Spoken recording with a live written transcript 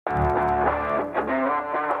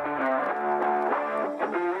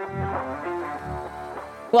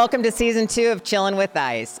Welcome to Season 2 of Chillin' with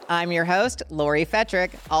Ice. I'm your host, Lori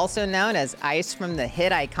Fetrick, also known as Ice from the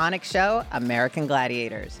hit iconic show, American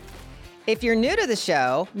Gladiators. If you're new to the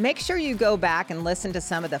show, make sure you go back and listen to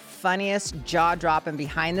some of the funniest, jaw-dropping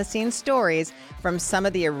behind-the-scenes stories from some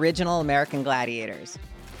of the original American Gladiators.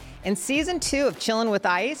 In Season 2 of Chillin' with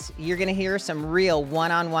Ice, you're going to hear some real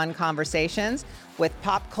one-on-one conversations with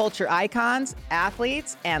pop culture icons,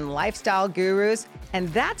 athletes, and lifestyle gurus, and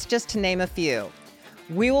that's just to name a few.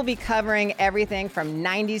 We will be covering everything from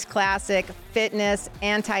 90s classic, fitness,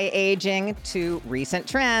 anti-aging, to recent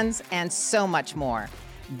trends, and so much more.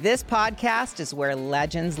 This podcast is where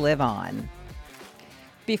legends live on.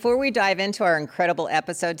 Before we dive into our incredible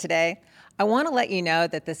episode today, I want to let you know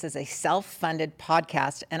that this is a self-funded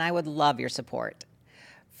podcast, and I would love your support.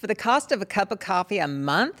 For the cost of a cup of coffee a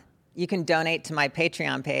month, you can donate to my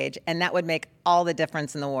Patreon page, and that would make all the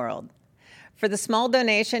difference in the world. For the small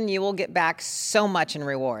donation, you will get back so much in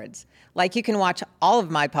rewards. Like you can watch all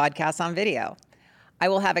of my podcasts on video. I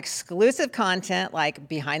will have exclusive content like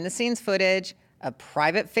behind-the-scenes footage, a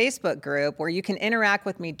private Facebook group where you can interact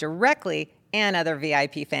with me directly and other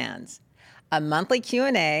VIP fans, a monthly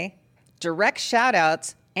Q&A, direct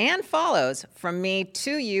shout-outs, and follows from me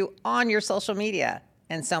to you on your social media,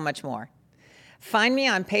 and so much more. Find me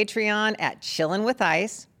on Patreon at Chillin' with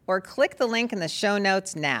Ice, or click the link in the show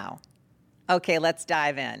notes now. Okay, let's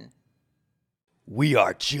dive in. We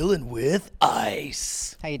are chilling with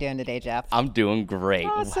Ice. How you doing today, Jeff? I'm doing great.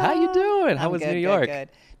 Awesome. How you doing? How was good, New York? Good.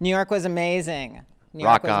 New York was amazing. New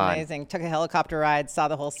York Rock was on. amazing. Took a helicopter ride, saw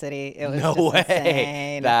the whole city. It was No just way.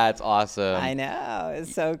 insane. That's awesome. I know.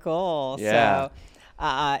 It's so cool. Yeah.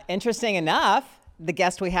 So, interesting enough, the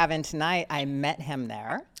guest we have in tonight, I met him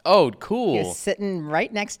there. Oh, cool. He was sitting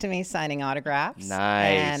right next to me signing autographs.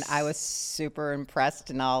 Nice. And I was super impressed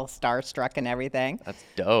and all starstruck and everything. That's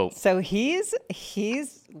dope. So he is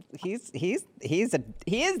the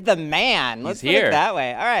man. Let's put here. it that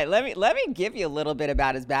way. All right, let me give you a little bit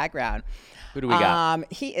about his background. Who do we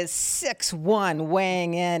got? He is 6'1",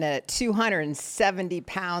 weighing in at 270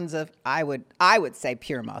 pounds of I would say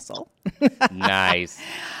pure muscle. Nice.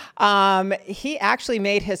 He actually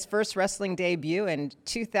made his first wrestling debut in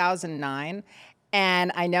 2009,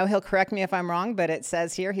 and I know he'll correct me if I'm wrong, but it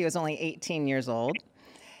says here he was only 18 years old.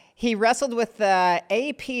 He wrestled with the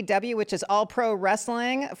APW, which is All Pro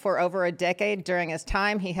Wrestling, for over a decade. During his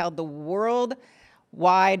time, he held the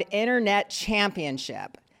Worldwide Internet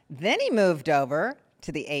Championship. Then he moved over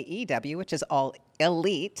to the AEW, which is All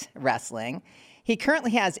Elite Wrestling. He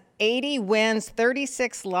currently has 80 wins,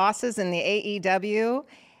 36 losses in the AEW.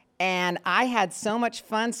 And I had so much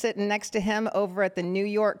fun sitting next to him over at the New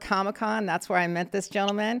York Comic-Con. That's where I met this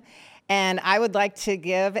gentleman. And I would like to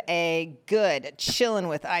give a good Chillin'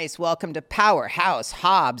 with Ice welcome to Powerhouse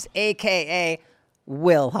Hobbs, a.k.a.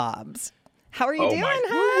 Will Hobbs. How are you doing,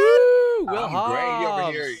 Hobbs? Will I'm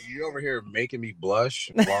Hobbs. great. You over here making me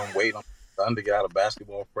blush while I'm waiting on my son to get out of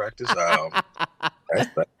basketball practice.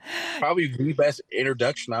 That's probably the best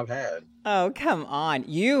introduction I've had. Oh, come on.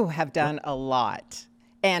 You have done a lot.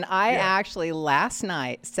 And I actually last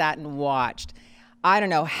night sat and watched, I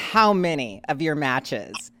don't know how many of your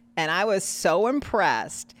matches. And I was so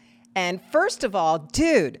impressed. And first of all,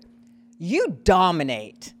 dude, you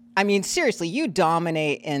dominate. I mean, seriously, you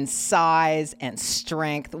dominate in size and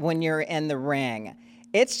strength when you're in the ring.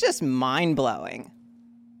 It's just mind-blowing.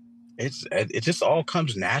 It just all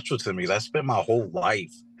comes natural to me. I spent my whole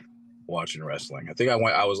life watching wrestling. I think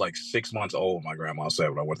I was like 6 months old, my grandma said,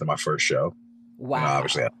 when I went to my first show. Wow.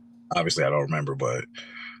 Obviously I don't remember, but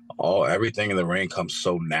everything in the ring comes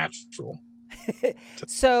so natural.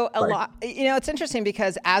 So it's interesting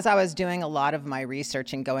because as I was doing a lot of my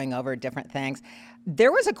research and going over different things,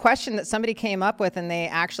 there was a question that somebody came up with and they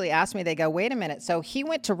actually asked me, they go, wait a minute. So he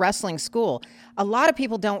went to wrestling school. A lot of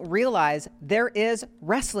people don't realize there is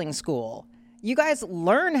wrestling school. You guys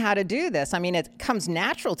learn how to do this. I mean, it comes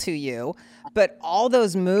natural to you, but all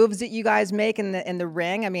those moves that you guys make in the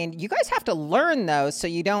ring, I mean, you guys have to learn those so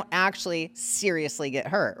you don't actually seriously get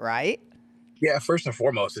hurt, right? Yeah, first and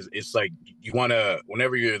foremost, it's like you want to,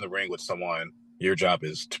 whenever you're in the ring with someone, your job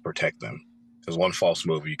is to protect them. Because one false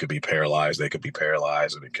move, you could be paralyzed, they could be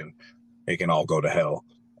paralyzed, and it can all go to hell.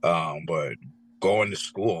 But going to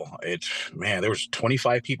school, there was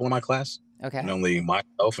 25 people in my class. Okay. And only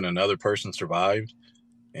myself and another person survived.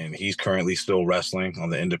 And he's currently still wrestling on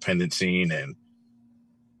the independent scene. And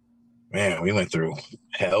man, we went through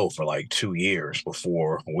hell for like 2 years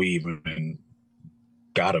before we even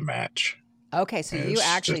got a match. Okay, so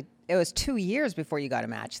it was 2 years before you got a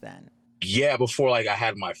match then. Yeah, before I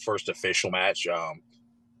had my first official match.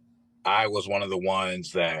 I was one of the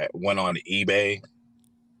ones that went on eBay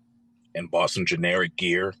and bought some generic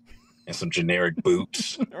gear and some generic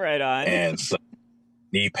boots Right on. and some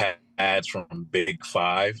knee pads from Big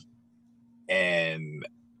Five. And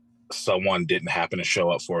someone didn't happen to show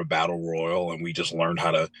up for a battle royal, and we just learned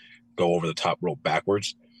how to go over the top rope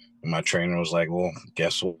backwards. And my trainer was like, well,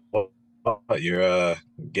 guess what? You're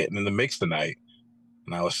getting in the mix tonight.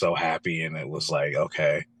 And I was so happy. And it was like,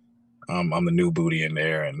 okay, I'm the new booty in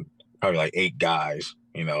there. And probably like 8 guys,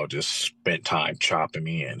 just spent time chopping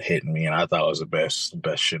me and hitting me. And I thought it was the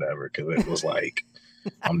best shit ever, because it was like,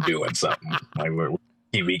 I'm doing something. Like, we're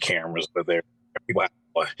TV cameras, but there people have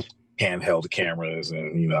handheld cameras,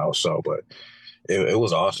 and but it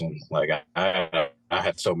was awesome. Like I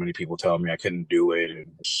had so many people tell me I couldn't do it,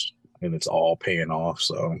 and it's all paying off.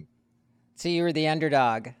 So you were the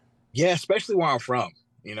underdog. Yeah, especially where I'm from.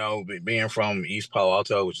 Being from East Palo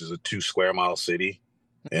Alto, which is a 2 square mile city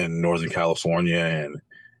in Northern California, and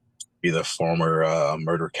be the former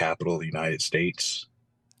murder capital of the United States.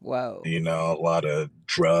 Whoa. A lot of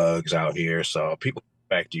drugs out here. So people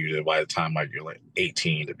expect you to, by the time you're like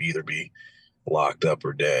 18, to either be locked up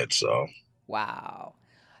or dead. So. Wow.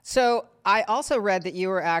 So I also read that you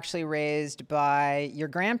were actually raised by your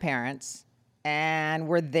grandparents. And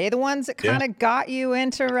were they the ones that kind of got you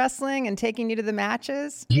into wrestling and taking you to the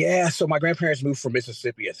matches? Yeah. So my grandparents moved from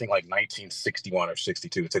Mississippi, I think like 1961 or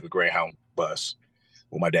 62, to take a Greyhound bus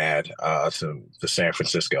with my dad to San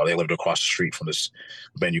Francisco. They lived across the street from this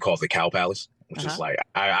venue called the Cow Palace, which is like,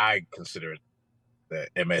 I consider it the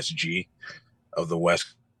MSG of the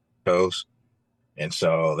West Coast. And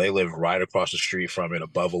so they lived right across the street from it,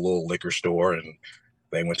 above a little liquor store. And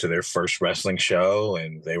they went to their first wrestling show,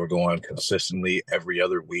 and they were going consistently every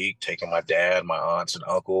other week, taking my dad, my aunts and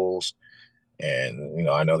uncles. And,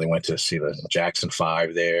 I know they went to see the Jackson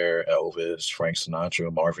 5 there, Elvis, Frank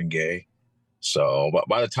Sinatra, Marvin Gaye. So but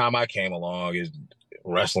by the time I came along,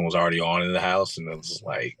 wrestling was already on in the house, and it was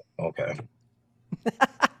like, okay.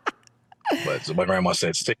 But so my grandma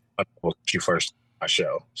said, stick with you first my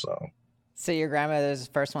show. So your grandmother's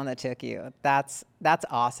the first one that took you. That's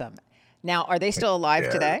awesome. Now, are they still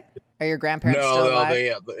alive today? Are your grandparents still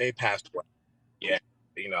alive? No, they passed away. Yeah,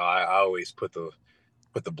 I always put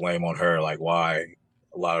the blame on her, like why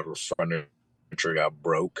a lot of her furniture got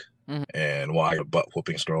broke, and why her butt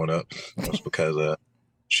whoopings growing up. It was because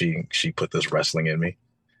she put this wrestling in me.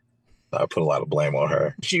 I put a lot of blame on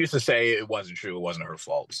her. She used to say it wasn't true, it wasn't her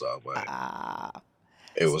fault. So, but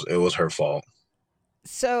it was her fault.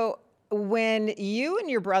 So when you and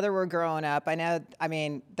your brother were growing up,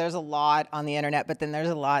 there's a lot on the internet, but then there's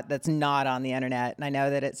a lot that's not on the internet. And I know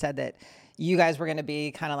that it said that you guys were going to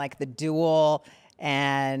be kind of like the duel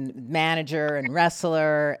and manager and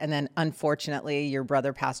wrestler. And then unfortunately, your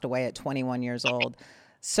brother passed away at 21 years old.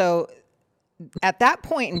 So at that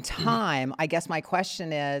point in time, I guess my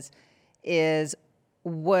question is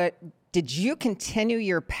what did you continue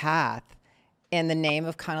your path in the name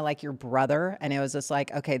of kind of like your brother? And it was just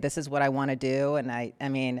like, okay, this is what I want to do. And I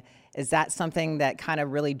mean, is that something that kind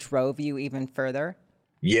of really drove you even further?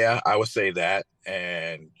 Yeah, I would say that.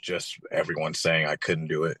 And just everyone saying I couldn't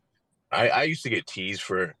do it. I used to get teased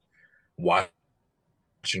for watching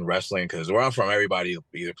wrestling, because where I'm from, everybody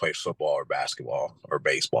either plays football or basketball or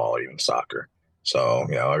baseball or even soccer. So,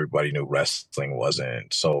 everybody knew wrestling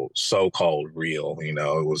wasn't so-called real.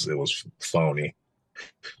 It was phony.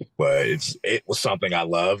 But it was something I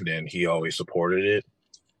loved, and he always supported it.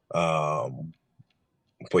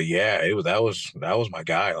 But yeah, that was my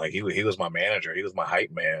guy. Like he was my manager. He was my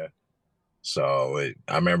hype man. So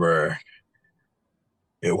I remember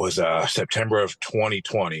it was September of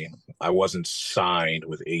 2020. I wasn't signed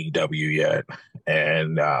with AEW yet,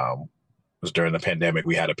 and it was during the pandemic.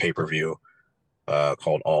 We had a pay-per-view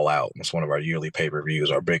called All Out. It's one of our yearly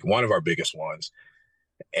pay-per-views, one of our biggest ones.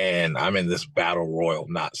 And I'm in this battle royal,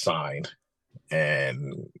 not signed.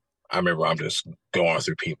 And I remember I'm just going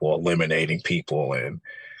through people, eliminating people, and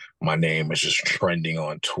my name is just trending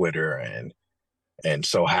on Twitter. And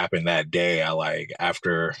so happened that day,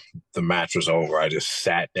 after the match was over, I just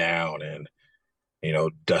sat down, and,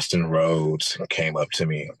 Dustin Rhodes came up to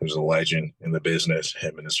me, who's a legend in the business.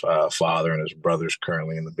 Him and his father and his brother's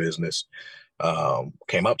currently in the business,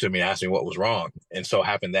 came up to me and asked me what was wrong. And so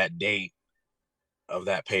happened that date of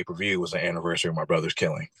that pay-per-view was the anniversary of my brother's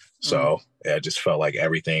killing. So I just felt like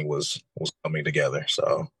everything was coming together.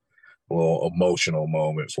 So a little emotional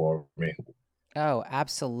moment for me. Oh,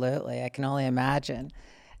 absolutely. I can only imagine.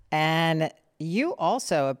 And you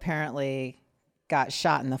also apparently got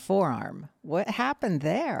shot in the forearm. What happened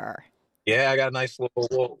there? Yeah, I got a nice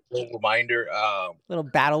little reminder. Little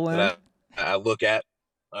battle wound. I look at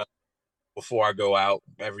before I go out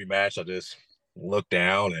every match. I just look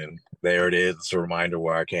down, and there it is. It's a reminder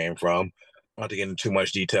where I came from. Not to get into too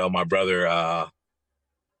much detail. My brother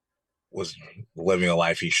was living a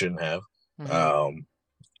life he shouldn't have. Mm-hmm.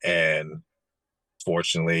 And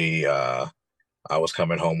fortunately, I was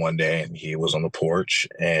coming home one day and he was on the porch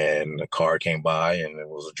and a car came by and it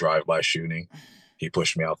was a drive-by shooting. He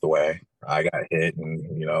pushed me out the way. I got hit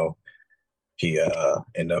and, he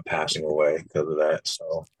ended up passing away because of that.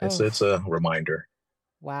 So Oh, it's a reminder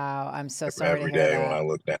wow. I'm so sorry to every hear day when I that.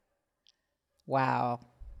 look down. Wow.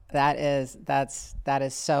 That is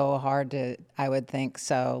so hard to, I would think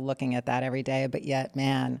so, looking at that every day. But yet,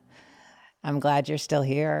 man, I'm glad you're still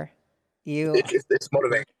here. You, It's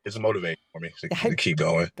motivating. It's motivating for me to I keep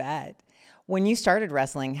going. bet. When you started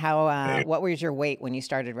wrestling, Yeah, what was your weight when you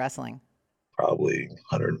started wrestling? probably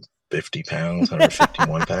 150 pounds,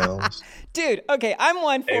 151 pounds. Dude, okay, I'm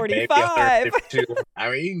Maybe 145. 152.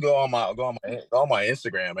 I mean, you can go on my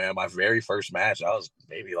Instagram, man. My very first match, I was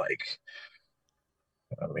maybe like,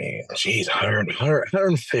 I mean, geez,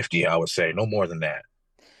 150, I would say, no more than that.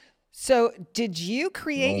 So, did you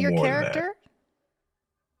create No your more than that. character?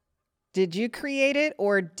 Did you create it,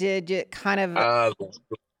 or did it kind of Uh,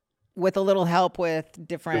 with a little help with the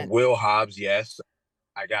different? Will Hobbs, yes,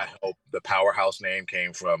 I got help. The Powerhouse name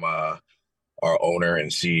came from our owner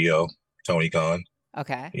and CEO, Tony Khan.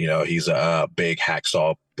 Okay. He's a big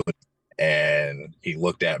hacksaw, and he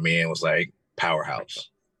looked at me and was like, Powerhouse.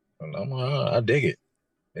 And I'm like, I dig it.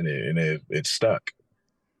 And it stuck.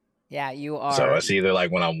 Yeah, you So are. it's either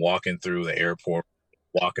like when I'm walking through the airport,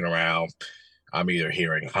 walking around, I'm either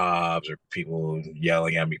hearing Hobbs or people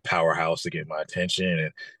yelling at me Powerhouse to get my attention.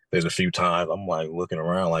 And there's a few times I'm like looking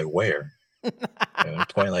around like, where? And I'm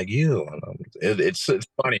pointing like you. And it's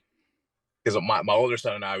funny because my older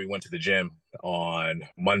son and I, we went to the gym on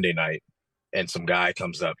Monday night and some guy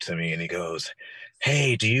comes up to me and he goes,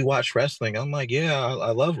 hey, do you watch wrestling? I'm like, yeah,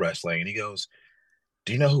 I love wrestling. And he goes,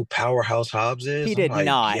 do you know who Powerhouse Hobbs He is? I'm did like,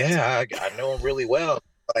 not. yeah, I know him really well.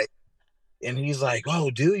 Like, and he's like, oh,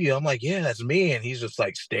 do you? I'm like, yeah, that's me. And he's just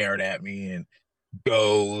like staring at me and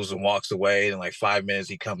goes and walks away. And like 5 minutes,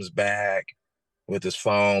 he comes back with his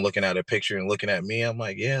phone, looking at a picture and looking at me. I'm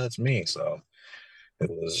like, yeah, that's me. So it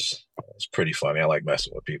was pretty funny. I like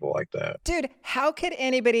messing with people like that. Dude, how could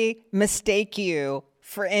anybody mistake you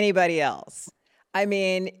for anybody else? I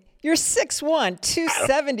mean, you're 6'1",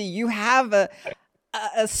 270. You have a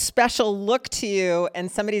special look to you, and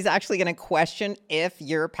somebody's actually going to question if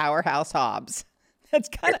you're Powerhouse Hobbs.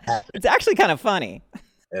 It's actually kind of funny.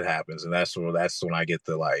 It happens, and that's when I get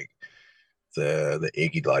the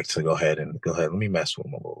Iggy like to go ahead. Let me mess with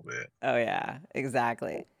him a little bit. Oh, yeah,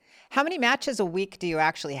 exactly. How many matches a week do you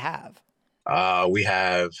actually have? We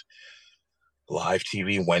have live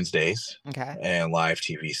TV Wednesdays Okay. and live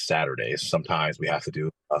TV Saturdays. Sometimes we have to do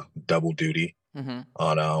double duty Mm-hmm.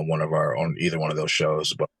 on on either one of those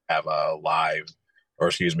shows, but have a live, or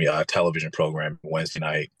excuse me, a television program Wednesday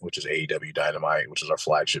night, which is AEW Dynamite, which is our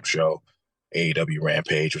flagship show. AEW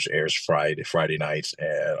Rampage, which airs Friday nights,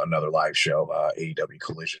 and another live show, AEW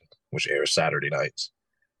Collision, which airs Saturday nights.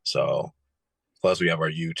 So plus we have our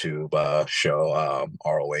YouTube show,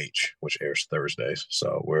 ROH, which airs Thursdays.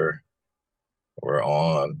 So we're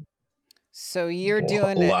on So you're a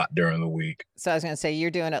doing it. lot during the week. So I was going to say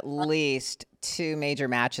you're doing at least 2 major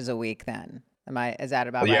matches a week. Then is that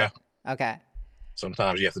about Yeah. right? Okay.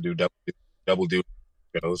 Sometimes you have to do double duty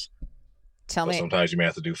shows. Tell me. Sometimes you may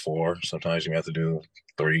have to do 4. Sometimes you may have to do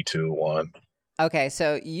 3, 2, 1. Okay,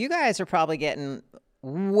 so you guys are probably getting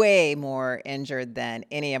way more injured than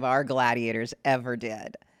any of our gladiators ever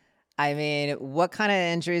did. I mean, what kind of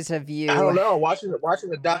injuries have you? I don't know. Watching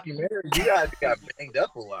the documentary, you guys got banged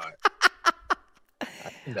up a lot.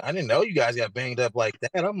 I didn't know you guys got banged up like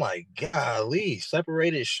that. I'm like, golly,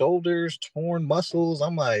 separated shoulders, torn muscles.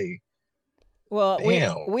 I'm like, Well,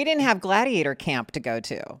 damn. we didn't have gladiator camp to go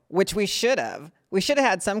to, which we should have. We should have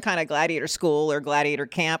had some kind of gladiator school or gladiator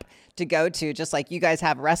camp to go to, just like you guys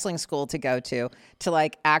have wrestling school to go to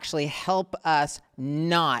like actually help us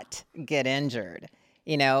not get injured.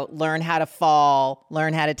 Learn how to fall,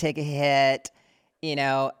 learn how to take a hit,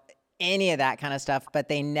 any of that kind of stuff. But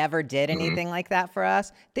they never did anything like that for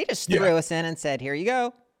us. They just threw us in and said, here you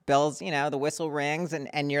go. Bells, the whistle rings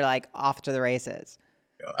and you're like off to the races.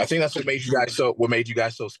 I think that's what made you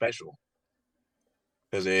guys so special.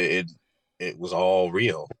 Because it was all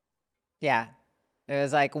real. Yeah. It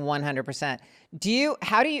was like 100%.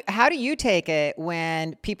 How do you take it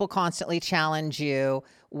when people constantly challenge you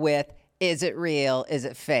with, is it real? Is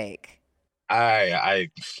it fake? I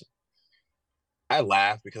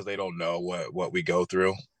laugh because they don't know what we go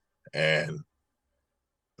through and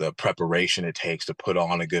the preparation it takes to put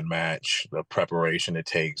on a good match, the preparation it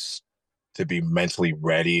takes to be mentally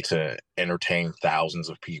ready to entertain thousands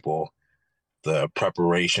of people, the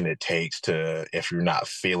preparation it takes to, if you're not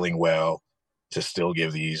feeling well, to still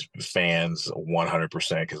give these fans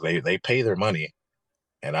 100% because they pay their money.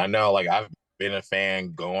 And I know, like, I've been a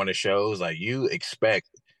fan going to shows. Like, you expect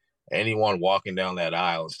anyone walking down that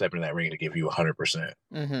aisle and stepping in that ring to give you 100%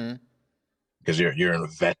 because you're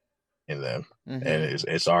invested in them, and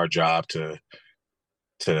it's our job to.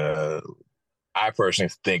 I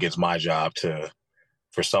personally think it's my job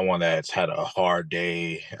for someone that's had a hard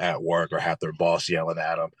day at work or have their boss yelling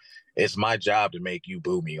at them. It's my job to make you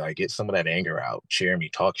boo me, like get some of that anger out, cheer me,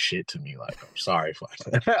 talk shit to me. Like, I'm sorry.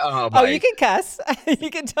 You can cuss. You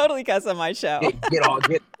can totally cuss on my show.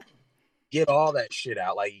 Get all that shit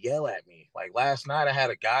out. Like, yell at me. Like last night, I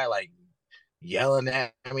had a guy like yelling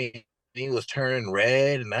at me. He was turning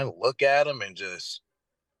red, and I look at him and just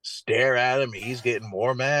stare at him. And he's getting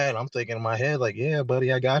more mad. I'm thinking in my head, like, yeah,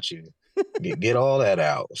 buddy, I got you. Get all that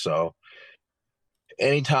out. So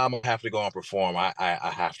anytime I have to go and perform, I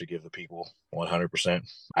have to give the people 100%.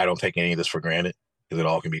 I don't take any of this for granted because it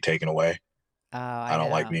all can be taken away. I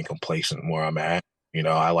don't like being complacent where I'm at.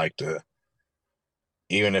 I like to,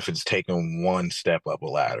 even if it's taking one step up a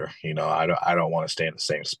ladder, I don't want to stay in the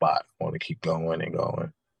same spot. I want to keep going and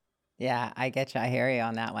going. Yeah, I get you. I hear you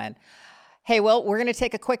on that one. Hey, well, we're going to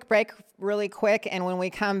take a quick break really quick. And when we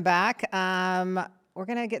come back, we're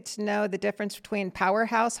going to get to know the difference between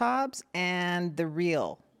Powerhouse Hobbs and the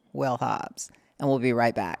real Will Hobbs. And we'll be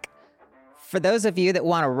right back. For those of you that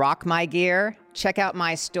want to rock my gear, check out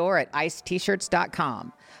my store at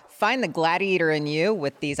icet-shirts.com. Find the gladiator in you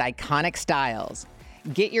with these iconic styles.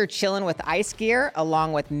 Get your Chillin' with Ice gear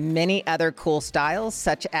along with many other cool styles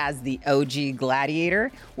such as the OG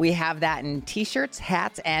Gladiator. We have that in t-shirts,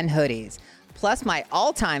 hats, and hoodies. Plus my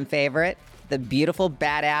all-time favorite, the beautiful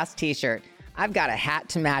badass t-shirt. I've got a hat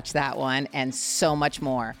to match that one and so much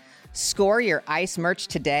more. Score your Ice merch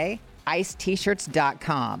today,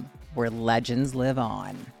 icet-shirts.com, where legends live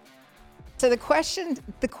on. So the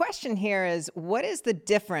question here is, what is the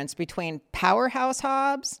difference between Powerhouse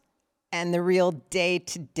Hobbs and the real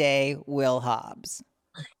day-to-day Will Hobbs?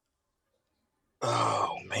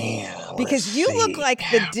 Oh, man. Because you look like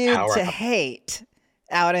the dude to hate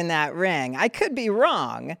out in that ring. I could be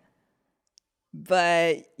wrong,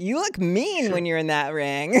 but you look mean when you're in that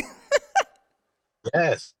ring.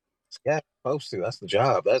 Yes. Yeah, supposed to. That's the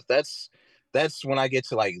job. That's when I get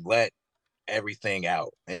to like let everything out.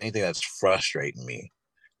 Anything that's frustrating me,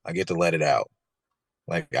 I get to let it out.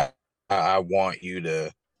 Like I want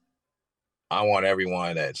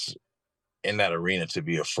everyone that's in that arena to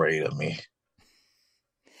be afraid of me.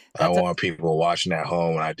 I want people watching at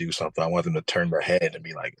home when I do something. I want them to turn their head and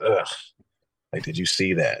be like, ugh, like, did you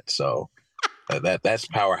see that? So that's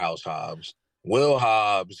Powerhouse Hobbs. Will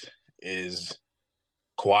Hobbs is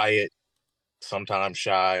quiet, sometimes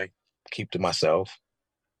shy, keep to myself.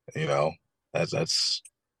 That's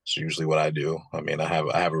usually what I do. I mean, I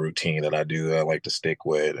have a routine that I do that I like to stick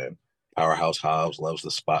with, and Powerhouse Hobbs loves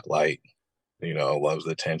the spotlight, loves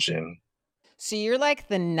the attention. So you're like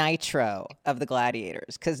the Nitro of the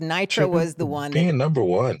Gladiators, because Nitro was the one being number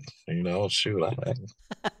one. Shoot,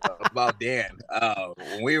 about Dan.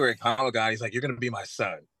 When we were at Comic-Con, he's like, "You're gonna be my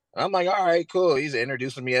son." I'm like, "All right, cool." He's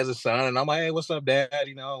introducing me as a son, and I'm like, "Hey, what's up, Dad?"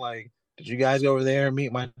 Like, did you guys go over there and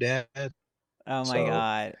meet my dad? Oh my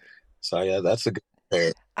God! So yeah, that's a good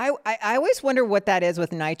pair. I always wonder what that is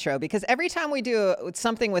with Nitro, because every time we do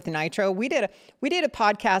something with Nitro, we did a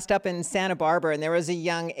podcast up in Santa Barbara, and there was a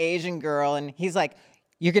young Asian girl, and he's like,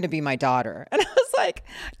 "You're going to be my daughter," and I was like,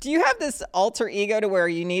 "Do you have this alter ego to where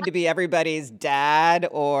you need to be everybody's dad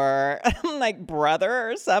or like brother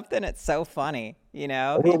or something?" It's so funny,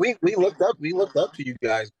 Well, we looked up to you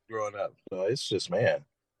guys growing up, so it's just, man,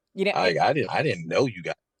 I didn't know you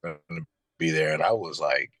guys were going to be there, and I was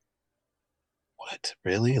like, what,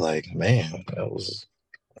 really? Like, man, that was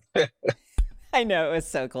I know, it was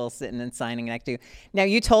so cool sitting and signing next to you. Now,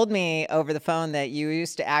 you told me over the phone that you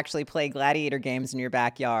used to actually play gladiator games in your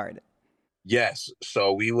backyard. Yes.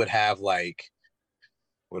 So we would have like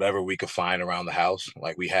whatever we could find around the house.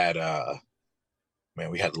 Like we had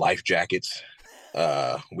life jackets.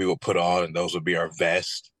 We would put on, and those would be our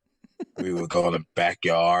vest. We would go in the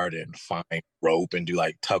backyard and find rope and do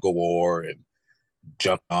like tug of war and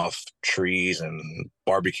jump off trees and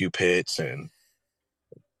barbecue pits and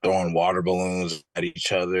throwing water balloons at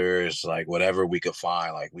each other. It's like whatever we could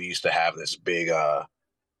find. Like we used to have this big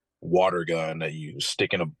water gun that you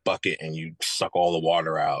stick in a bucket and you suck all the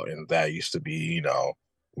water out. And that used to be,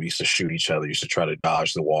 we used to shoot each other, used to try to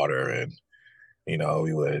dodge the water. And,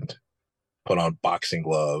 we would put on boxing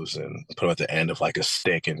gloves and put them at the end of like a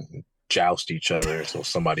stick and joust each other until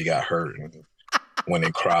somebody got hurt and went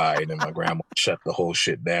and cried, and my grandma shut the whole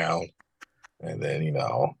shit down. And then,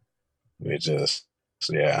 it just,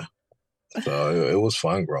 yeah. So it was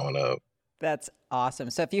fun growing up. That's awesome.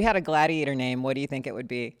 So if you had a gladiator name, what do you think it would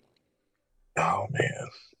be? Oh man.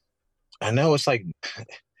 I know it's like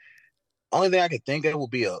only thing I could think of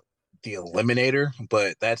would be the Eliminator,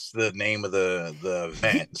 but that's the name of the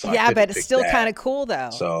event. So Yeah, but it's pick still that. kind of cool though.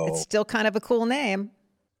 So it's still kind of a cool name.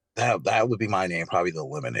 That would be my name, probably the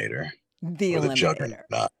Eliminator. The or Eliminator. The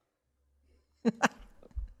Juggernaut.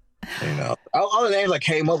 All the names I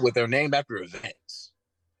came up with are named after events.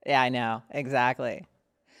 Yeah, I know. Exactly.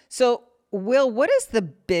 So, Will, what is the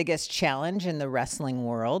biggest challenge in the wrestling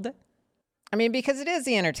world? I mean, because it is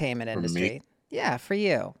the entertainment industry. Me, yeah, for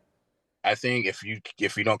you. I think if you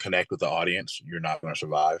don't connect with the audience, you're not going to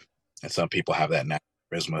survive. And some people have that natural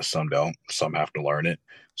charisma, some don't. Some have to learn it.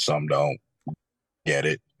 Some don't get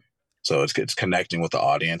it. So it's connecting with the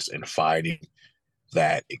audience and finding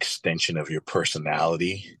that extension of your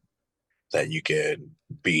personality that you can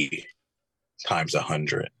be times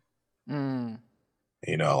 100.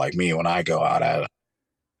 Like me, when I go out,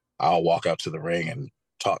 I'll walk out to the ring and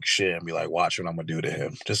talk shit and be like, watch what I'm going to do to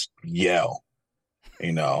him. Just yell,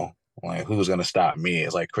 like who's going to stop me?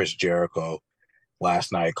 It's like Chris Jericho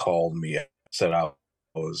last night called me, said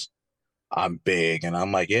I'm big. And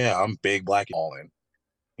I'm like, yeah, I'm big, black, and,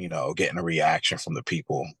 getting a reaction from the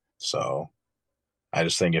people. So I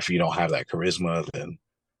just think if you don't have that charisma, then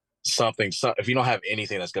if you don't have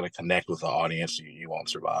anything that's going to connect with the audience, you won't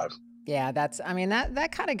survive. Yeah,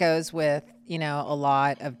 that kind of goes with, a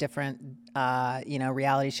lot of different,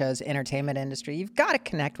 reality shows, entertainment industry. You've got to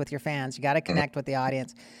connect with your fans. You got to connect with the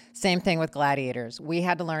audience. Same thing with Gladiators. We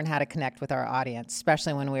had to learn how to connect with our audience,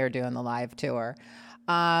 especially when we were doing the live tour.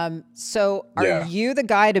 So are you the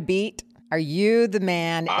guy to beat? Are you the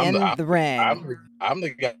man in the ring? I'm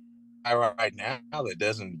the guy right now that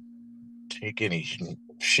doesn't take any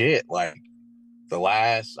shit. Like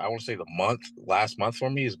last month for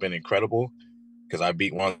me has been incredible because I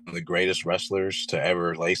beat one of the greatest wrestlers to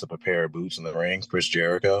ever lace up a pair of boots in the ring, Chris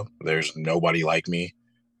Jericho. There's nobody like me.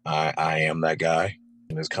 I am that guy,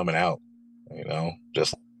 and it's coming out.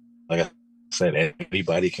 Just like I said,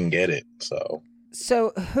 anybody can get it.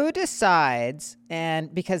 So who decides?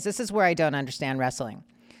 And because this is where I don't understand wrestling.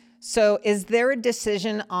 So is there a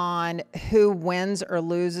decision on who wins or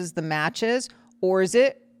loses the matches, or is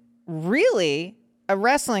it really a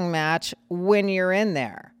wrestling match when you're in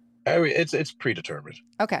there? It's predetermined.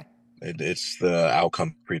 Okay. It's the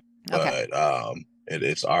outcome, but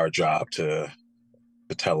it's our job to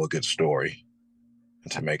tell a good story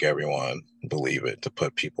and to make everyone believe it, to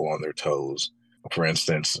put people on their toes. For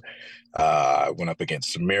instance, I went up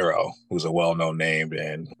against Miro, who's a well-known name,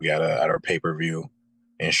 and we had at our pay-per-view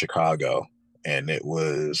in Chicago, and it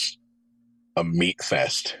was a meat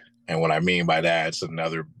fest. And what I mean by that, it's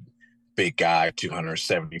another big guy,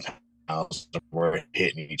 270 pounds, we're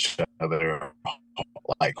hitting each other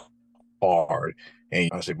like hard. And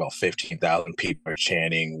I say about 15,000 people are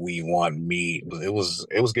chanting, "We want meat." It was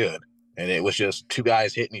good. And it was just two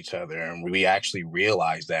guys hitting each other. And we actually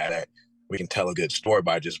realized that we can tell a good story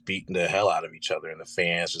by just beating the hell out of each other and the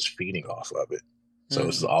fans just feeding off of it. So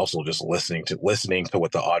it's also just listening to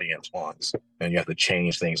what the audience wants. And you have to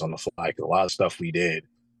change things on the fly. A lot of stuff we did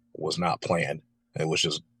was not planned. It was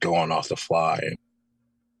just going off the fly and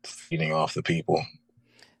feeding off the people.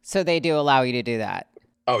 So they do allow you to do that?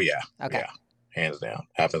 Oh, yeah. Okay. Yeah. Hands down.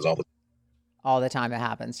 Happens all the time. All the time it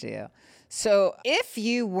happens to you. So if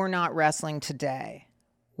you were not wrestling today,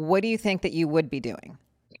 what do you think that you would be doing?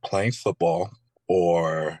 Playing football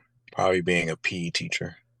or probably being a PE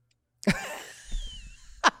teacher.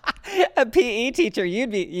 A PE teacher,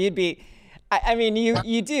 you'd be. I mean,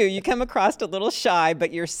 you do. You come across a little shy,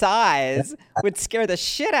 but your size would scare the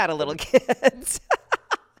shit out of little kids.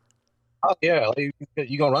 Oh yeah, like,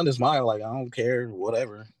 you gonna run this mile? Like, I don't care,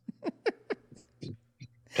 whatever.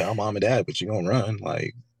 Tell mom and dad, but you gonna run,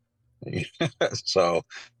 like. So.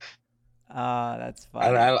 That's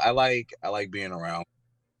funny. I like being around.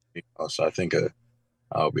 So I think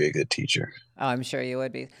I'll be a good teacher. Oh, I'm sure you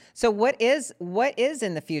would be. So what is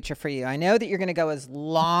in the future for you? I know that you're going to go as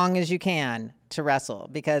long as you can to wrestle,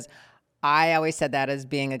 because I always said that as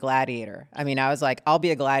being a gladiator. I mean, I was like, I'll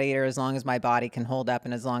be a gladiator as long as my body can hold up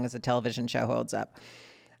and as long as the television show holds up.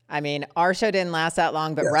 I mean, our show didn't last that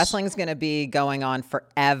long, but wrestling's going to be going on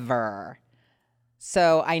forever.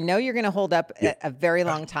 So I know you're going to hold up a very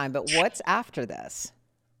long time, but what's after this?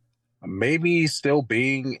 Maybe still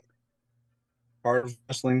being part of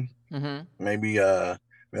wrestling. Mm-hmm. Maybe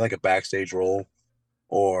like a backstage role,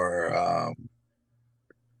 or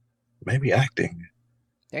maybe acting.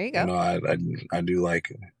 There you You go. know, I do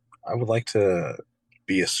like. I would like to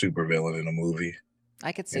be a supervillain in a movie.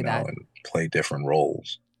 I could see You know, that. and play different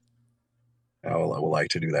roles. I would like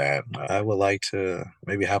to do that. I would like to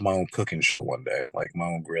maybe have my own cooking show one day, like my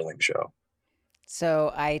own grilling show.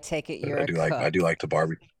 So I take it you're a I do cook. like to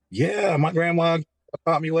barbecue. Yeah, my grandma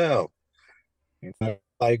taught me well. You know,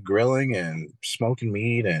 like grilling and smoking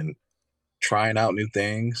meat and trying out new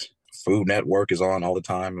things. Food Network is on all the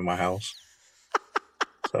time in my house,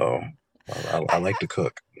 so I I, like to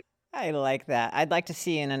cook. I like that. I'd like to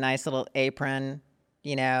see you in a nice little apron,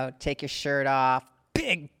 take your shirt off.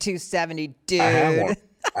 Big 270 I have one.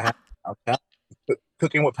 dude. I'm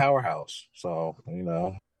cooking with Powerhouse, so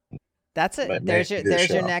That's it. There's maybe your this there's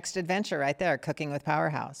your show. next adventure right there, Cooking with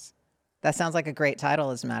Powerhouse. That sounds like a great title,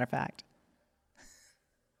 as a matter of fact.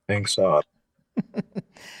 Think so.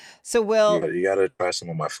 So Will, You got to try some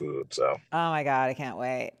of my food. So oh my God, I can't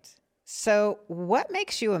wait. So what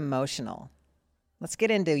makes you emotional? Let's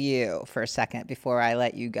get into you for a second before I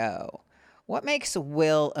let you go. What makes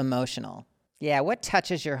Will emotional? Yeah, what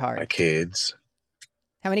touches your my heart? kids.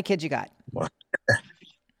 How many kids you got? Well,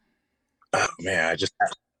 oh, man, I just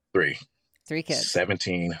have three. 3 kids.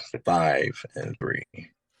 17, 5, and 3.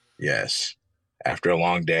 Yes. After a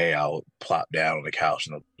long day, I'll plop down on the couch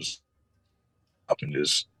and I'll just up and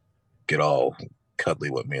just get all cuddly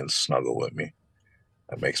with me and snuggle with me.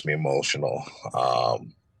 That makes me emotional.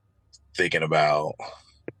 Thinking about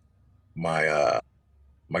my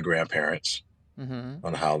my grandparents Mm-hmm.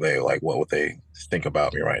 on how they what would they think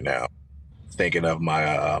about me right now. Thinking of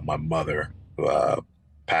my mother who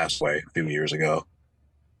passed away a few years ago.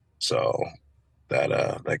 So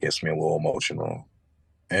that gets me a little emotional.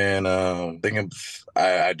 And thinking,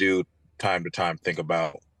 I do time to time think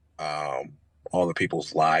about all the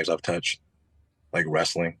people's lives I've touched, like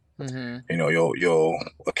wrestling. Mm-hmm. You know, you'll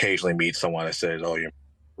occasionally meet someone that says, "Oh, you're a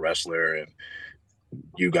wrestler, and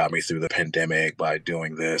you got me through the pandemic by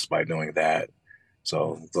doing this, by doing that."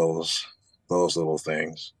 So those little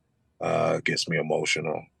things gets me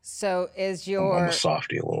emotional. So is I'm a your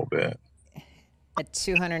softie a little bit. a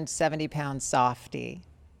 270-pound softie?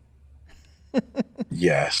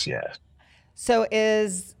 Yes, yes. So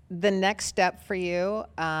is the next step for you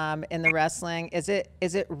in the wrestling, is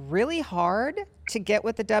it really hard to get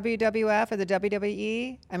with the WWF or the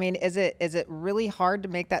WWE? I mean, is it really hard to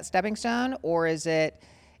make that stepping stone, or is it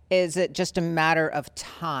just a matter of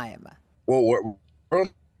time? Well, we're on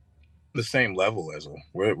the same level as them.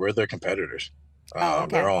 We're their competitors. Oh,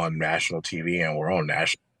 They're okay. on national TV and we're on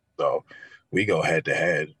national, so we go head to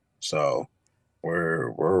head. So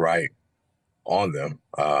we're right on them.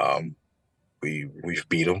 We've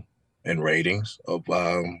beat them in ratings of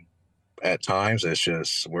at times. It's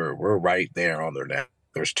just we're right there on their neck.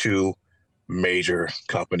 There's two major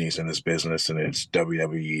companies in this business, and it's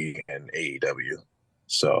WWE and AEW.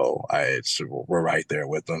 So we're right there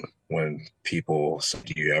with them. When people say,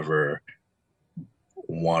 "Do you ever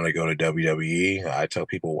want to go to WWE?" I tell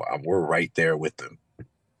people we're right there with them.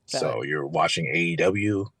 So So you're watching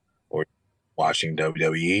AEW or watching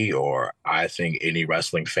WWE, or I think any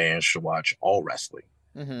wrestling fan should watch all wrestling.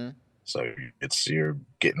 hmm So you're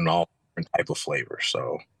getting all different type of flavors.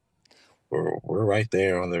 So we're right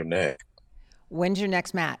there on their neck. when's your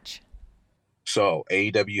next match? So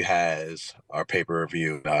AEW has our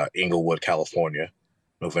pay-per-view Inglewood, California,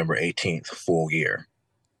 November 18th, Full Gear.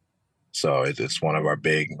 So it's one of our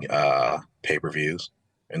big pay-per-views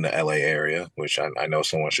in the LA area, which I know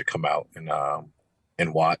someone should come out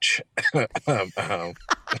and watch. um, um,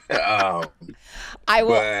 um, I will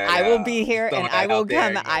but I will be here and throwing that out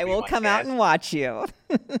there, I will come out and watch you.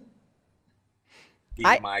 be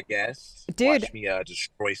I my guest, dude, watch me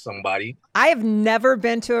destroy somebody I have never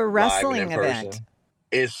been to a live and in wrestling event. person.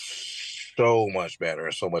 It's so much better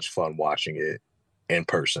and so much fun watching it in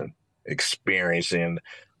person, experiencing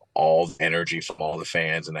all the energy from all the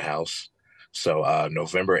fans in the house. So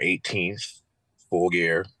November 18th, Full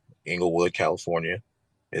Gear, Inglewood, California,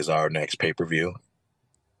 is our next pay-per-view.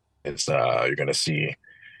 It's you're gonna see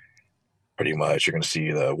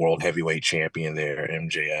the world heavyweight champion there,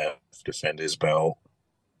 MJF, defend his belt.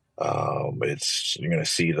 You're gonna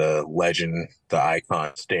see the legend, the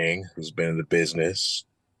icon Sting, who's been in the business.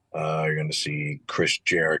 You're gonna see Chris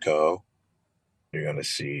Jericho. You're gonna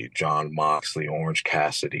see John Moxley, Orange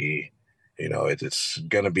Cassidy. You know, it's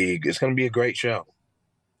gonna be a great show.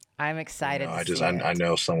 I'm You know, excited to see I it.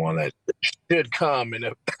 know someone that should come, and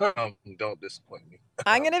don't disappoint me.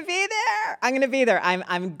 I'm gonna be there. I'm gonna be there.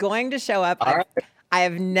 I'm going to show up. All right. I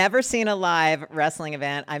have never seen a live wrestling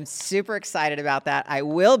event. I'm super excited about that. I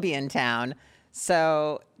will be in town.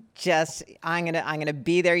 So just I'm gonna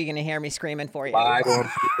be there. You're gonna hear me screaming for you. Live on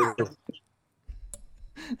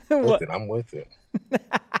I'm with it.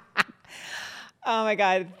 Oh my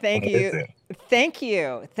God! Thank you.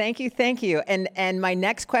 And my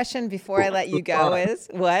next question before I let you go is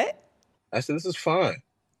what? I said this is fun.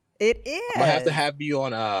 It is. I'm gonna have to have you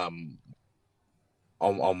on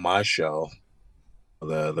my show,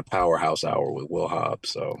 the Powerhouse Hour with Will Hobbs.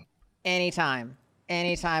 So anytime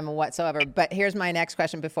whatsoever. But here's my next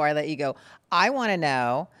question before I let you go. I want to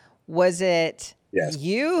know, was it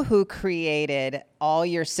you who created all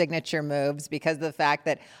your signature moves? Because of the fact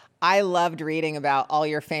that I loved reading about all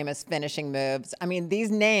your famous finishing moves. I mean,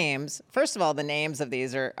 these names, first of all, the names of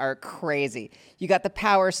these are crazy. You got the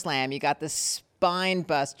power slam, you got the spine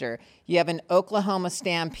buster, you have an Oklahoma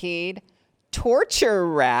stampede, torture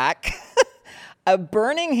rack, a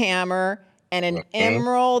burning hammer, and an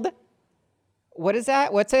emerald. What is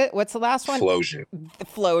that? What's it? What's the last one? Flosion. The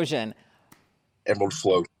Flosion. Emerald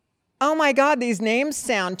Flosion. Oh my God, these names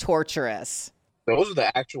sound torturous. Those are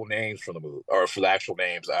the actual names for the movie, or for the actual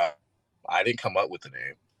names. I didn't come up with the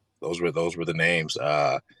name. Those were the names.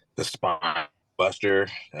 The Spine Buster,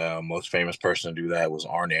 most famous person to do that was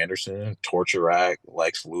Arn Anderson. Torture Rack,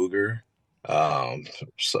 Lex Luger.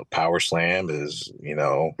 So Power Slam is,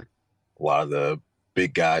 a lot of the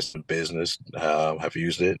big guys in business have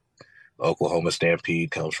used it. Oklahoma Stampede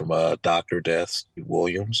comes from Dr. Death, Steve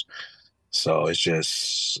Williams. So it's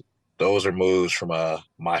just, those are moves from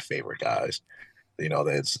my favorite guys.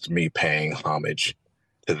 That's me paying homage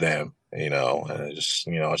to them, and it's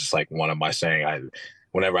just like one of my saying,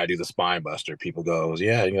 whenever I do the Spine Buster, people goes,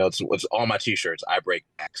 yeah, it's on my t-shirts. I break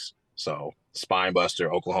backs. So Spine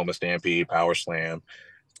Buster, Oklahoma Stampede, Power Slam,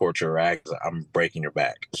 Torture Rack, I'm breaking your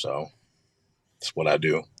back. So that's what I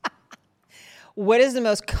do. What is the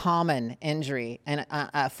most common injury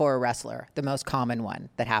for a wrestler? The most common one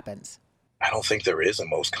that happens? I don't think there is a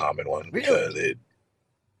most common one because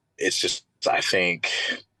it's just, I think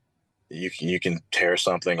you can tear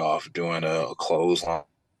something off doing a clothesline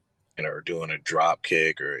or doing a drop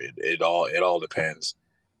kick, or it all depends.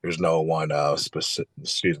 There's no one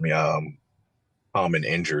common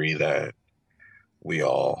injury that we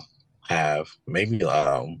all have. Maybe I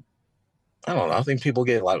don't know. I think people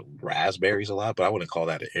get a lot of raspberries a lot, but I wouldn't call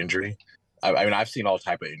that an injury. I mean, I've seen all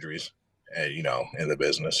type of injuries, in the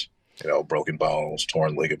business. Broken bones,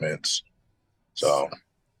 torn ligaments. So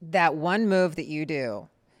that one move that you do,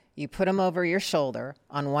 you put them over your shoulder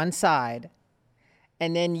on one side,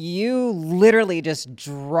 and then you literally just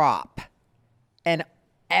drop. And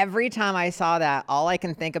every time I saw that, all I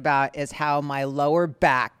can think about is how my lower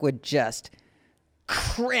back would just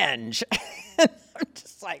cringe. I'm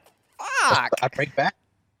just like, fuck. I break backs.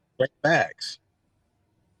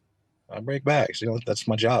 That's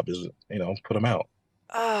my job is, put them out.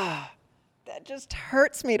 That just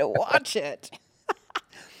hurts me to watch it.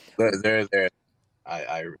 They're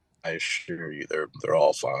I assure you, they're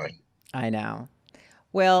all fine. I know.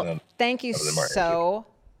 Well, thank you so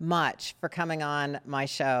much for coming on my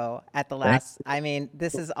show at the last. I mean,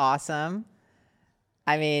 this is awesome.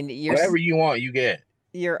 I mean, whatever you want, you get.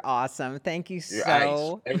 You're awesome. Thank you You're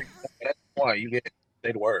so. Everything you want, you get.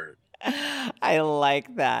 Say the word. I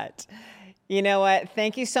like that. You know what?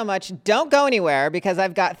 Thank you so much. Don't go anywhere because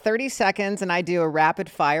I've got 30 seconds and I do a rapid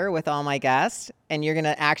fire with all my guests, and you're going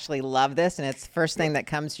to actually love this, and it's the first thing that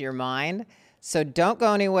comes to your mind. So don't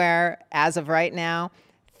go anywhere as of right now.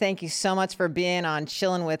 Thank you so much for being on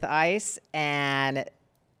Chillin' with Ice, and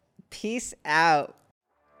peace out.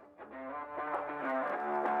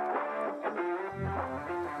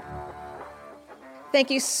 Thank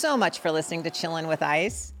you so much for listening to Chillin' with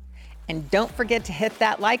Ice. And don't forget to hit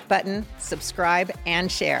that like button, subscribe,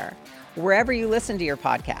 and share wherever you listen to your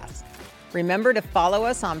podcasts. Remember to follow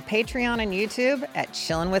us on Patreon and YouTube at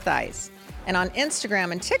Chillin' with Ice. And on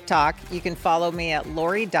Instagram and TikTok, you can follow me at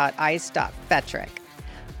lori.ice.fetrick.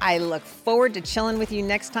 I look forward to chilling with you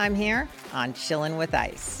next time here on Chillin' with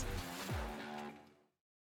Ice.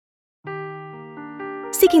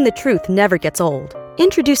 Seeking the truth never gets old.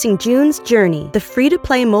 Introducing June's Journey, the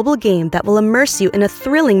free-to-play mobile game that will immerse you in a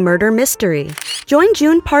thrilling murder mystery. Join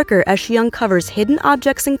June Parker as she uncovers hidden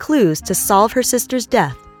objects and clues to solve her sister's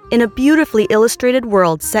death in a beautifully illustrated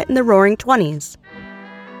world set in the Roaring '20s.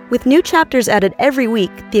 With new chapters added every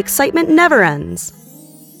week, the excitement never ends.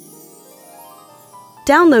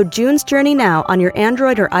 Download June's Journey now on your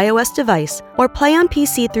Android or iOS device, or play on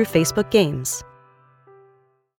PC through Facebook Games.